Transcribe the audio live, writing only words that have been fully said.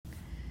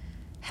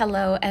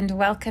Hello, and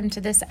welcome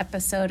to this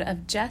episode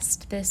of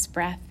Just This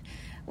Breath,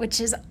 which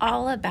is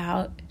all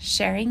about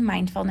sharing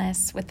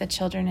mindfulness with the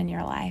children in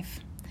your life.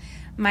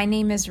 My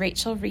name is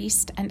Rachel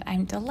Reist, and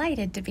I'm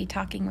delighted to be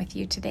talking with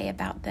you today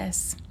about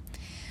this.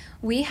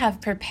 We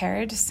have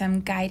prepared some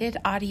guided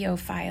audio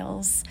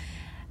files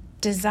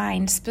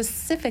designed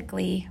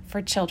specifically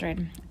for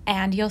children,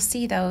 and you'll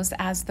see those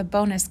as the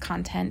bonus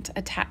content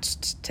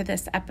attached to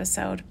this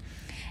episode.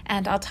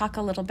 And I'll talk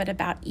a little bit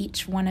about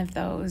each one of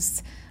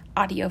those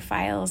audio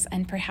files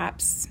and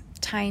perhaps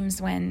times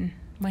when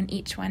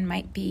each one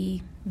might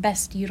be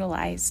best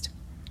utilized.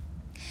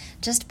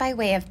 Just by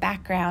way of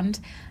background,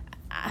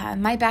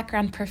 my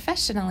background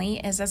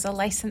professionally is as a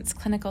licensed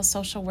clinical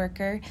social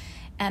worker,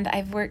 and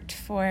I've worked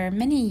for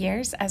many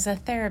years as a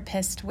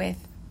therapist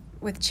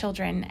with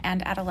children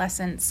and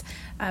adolescents,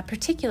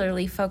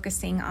 particularly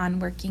focusing on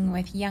working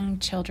with young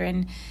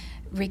children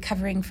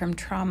recovering from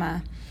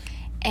trauma.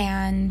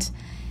 And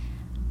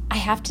I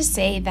have to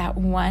say that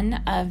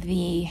one of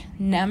the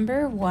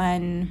number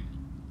one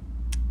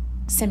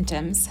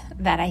symptoms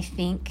that I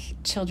think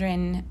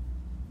children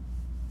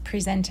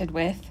presented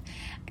with,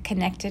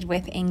 connected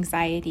with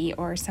anxiety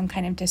or some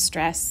kind of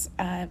distress,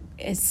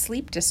 is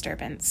sleep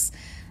disturbance.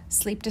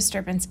 Sleep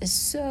disturbance is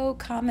so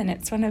common.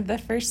 It's one of the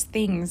first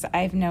things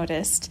I've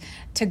noticed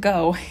to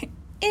go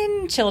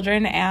in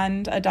children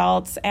and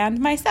adults and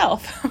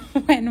myself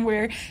when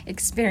we're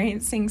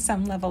experiencing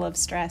some level of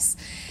stress.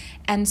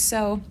 And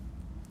so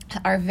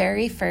our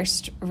very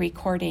first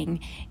recording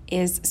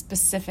is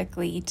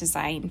specifically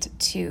designed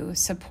to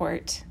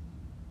support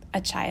a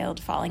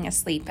child falling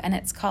asleep, and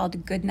it's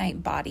called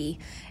Goodnight Body.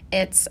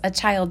 It's a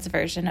child's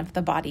version of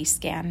the body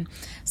scan.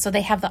 So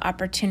they have the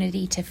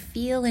opportunity to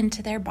feel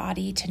into their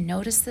body, to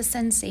notice the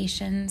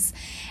sensations,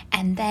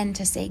 and then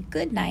to say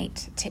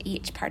goodnight to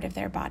each part of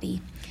their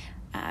body,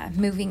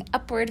 moving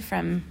upward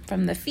from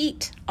the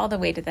feet all the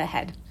way to the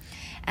head.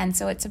 And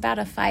so it's about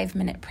a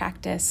 5-minute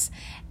practice,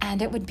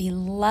 and it would be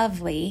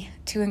lovely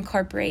to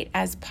incorporate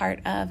as part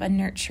of a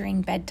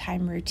nurturing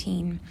bedtime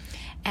routine.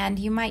 And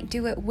you might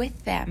do it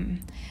with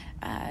them,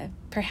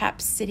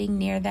 perhaps sitting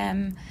near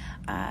them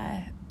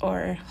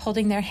or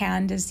holding their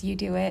hand as you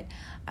do it,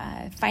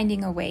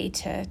 finding a way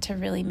to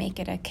really make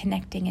it a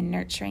connecting and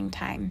nurturing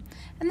time.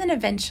 And then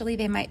eventually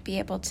they might be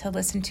able to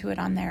listen to it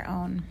on their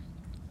own.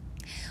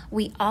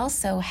 We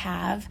also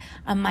have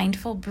a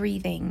mindful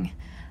breathing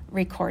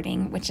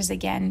recording, which is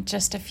again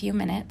just a few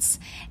minutes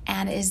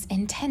and is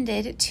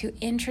intended to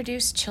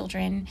introduce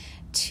children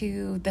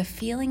to the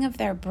feeling of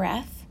their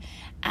breath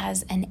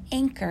as an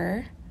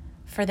anchor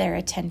for their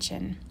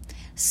attention.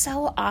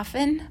 So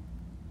often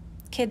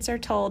kids are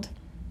told,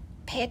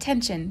 pay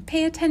attention,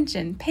 pay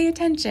attention, pay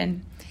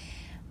attention.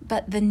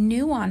 But the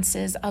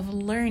nuances of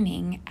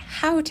learning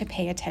how to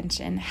pay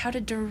attention, how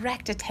to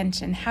direct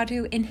attention, how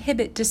to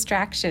inhibit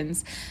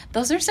distractions,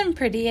 those are some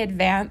pretty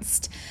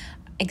advanced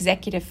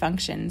executive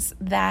functions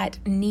that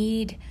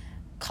need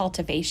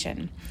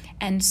cultivation.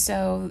 And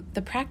so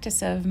the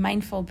practice of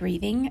mindful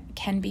breathing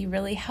can be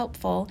really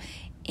helpful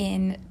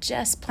in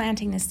just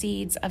planting the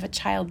seeds of a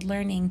child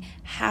learning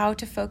how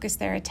to focus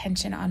their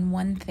attention on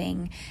one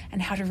thing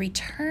and how to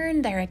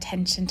return their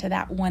attention to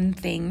that one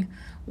thing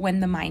when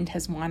the mind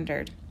has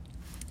wandered.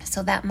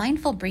 So that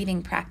mindful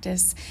breathing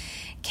practice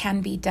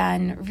can be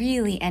done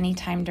really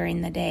anytime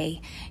during the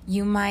day.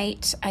 You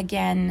might,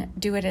 again,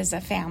 do it as a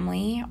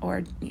family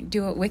or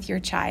do it with your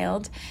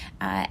child,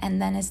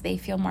 and then as they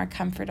feel more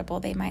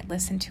comfortable, they might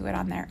listen to it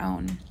on their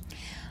own.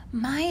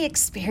 My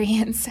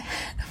experience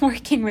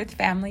working with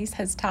families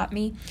has taught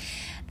me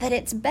that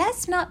it's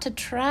best not to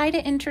try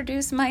to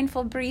introduce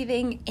mindful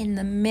breathing in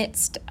the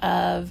midst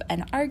of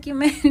an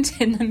argument,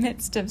 in the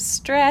midst of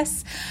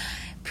stress.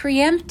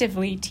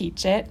 Preemptively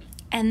teach it,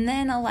 and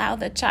then allow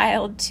the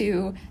child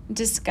to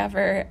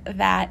discover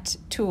that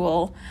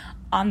tool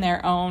on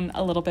their own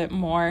a little bit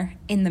more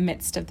in the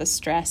midst of the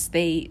stress.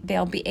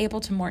 They'll be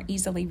able to more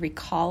easily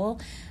recall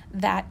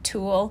that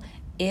tool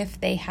if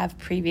they have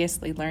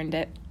previously learned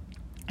it.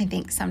 I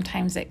think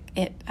sometimes it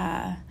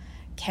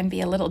can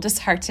be a little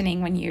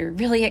disheartening when you're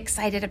really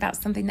excited about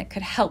something that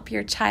could help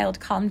your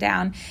child calm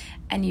down,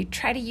 and you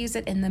try to use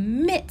it in the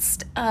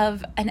midst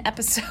of an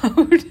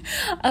episode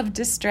of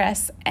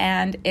distress,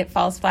 and it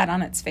falls flat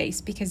on its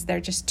face because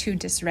they're just too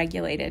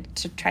dysregulated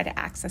to try to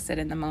access it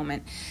in the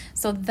moment.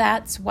 So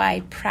that's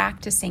why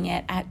practicing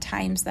it at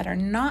times that are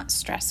not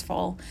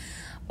stressful,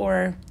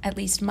 or at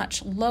least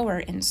much lower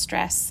in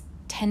stress,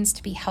 tends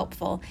to be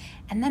helpful.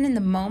 And then in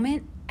the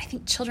moment, I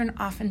think children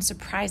often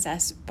surprise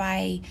us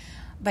by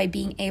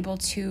being able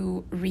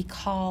to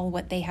recall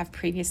what they have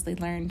previously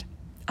learned.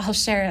 I'll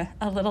share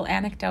a little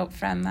anecdote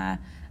from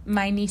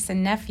my niece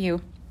and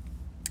nephew.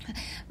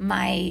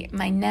 My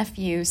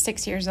nephew,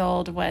 6 years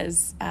old,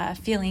 was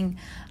feeling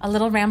a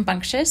little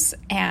rambunctious,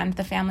 and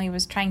the family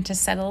was trying to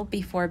settle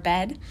before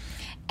bed.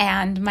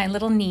 And my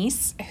little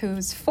niece,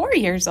 who's 4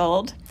 years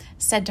old,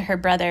 said to her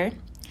brother,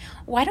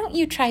 "Why don't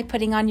you try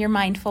putting on your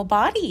mindful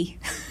body?"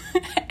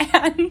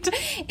 And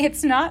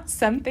it's not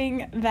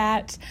something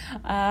that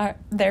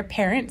their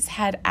parents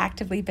had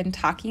actively been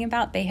talking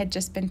about. They had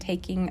just been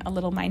taking a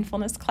little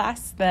mindfulness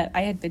class that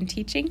I had been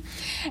teaching.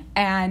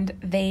 And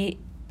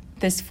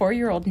this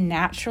 4-year-old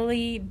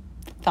naturally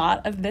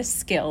thought of this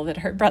skill that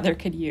her brother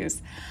could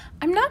use.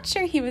 I'm not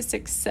sure he was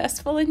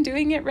successful in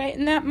doing it right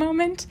in that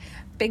moment.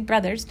 Big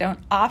brothers don't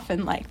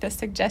often like the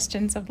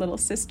suggestions of little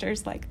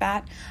sisters like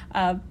that,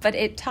 but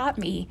it taught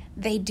me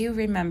they do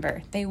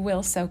remember. They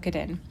will soak it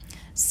in.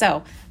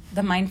 So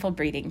the mindful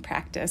breathing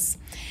practice.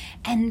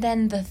 And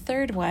then the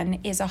third one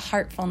is a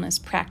heartfulness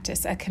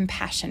practice, a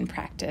compassion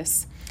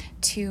practice,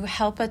 to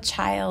help a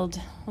child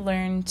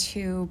learn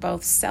to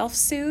both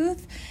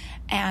self-soothe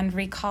and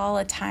recall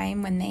a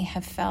time when they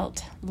have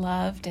felt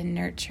loved and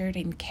nurtured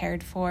and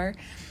cared for,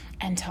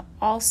 and to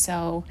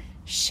also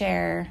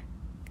share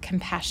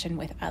compassion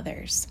with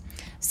others.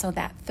 So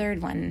that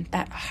third one,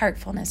 that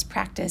heartfulness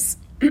practice,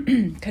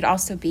 could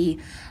also be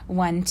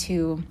one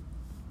to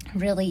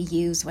really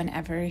use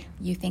whenever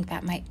you think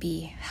that might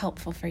be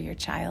helpful for your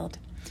child.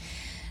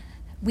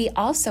 We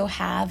also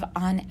have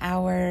on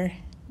our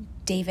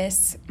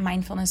Davis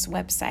Mindfulness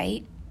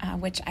website,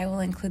 which I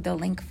will include the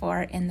link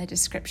for in the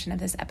description of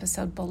this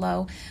episode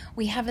below,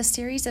 we have a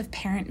series of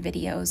parent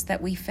videos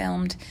that we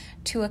filmed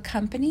to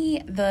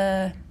accompany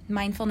the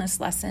mindfulness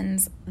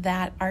lessons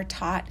that are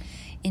taught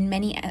in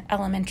many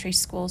elementary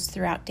schools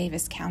throughout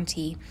Davis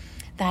County.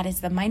 That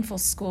is the Mindful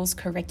Schools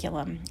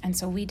curriculum. And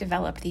so we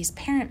developed these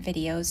parent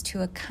videos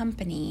to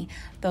accompany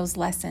those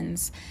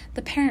lessons.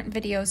 The parent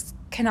videos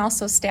can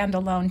also stand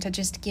alone to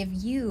just give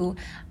you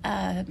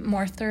a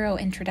more thorough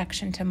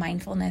introduction to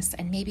mindfulness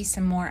and maybe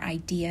some more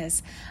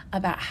ideas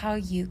about how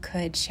you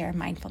could share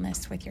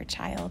mindfulness with your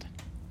child.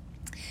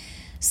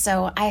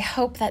 So I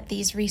hope that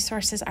these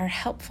resources are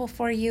helpful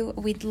for you.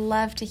 We'd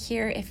love to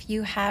hear if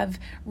you have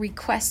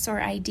requests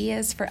or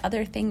ideas for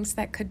other things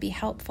that could be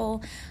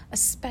helpful,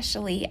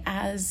 especially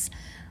as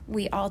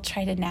we all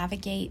try to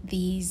navigate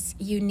these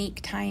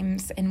unique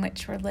times in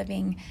which we're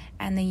living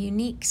and the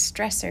unique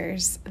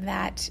stressors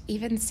that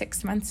even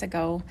 6 months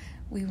ago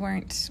we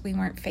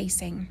weren't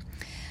facing.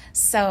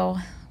 So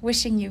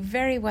wishing you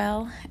very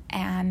well,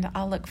 and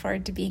I'll look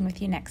forward to being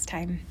with you next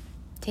time.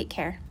 Take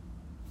care.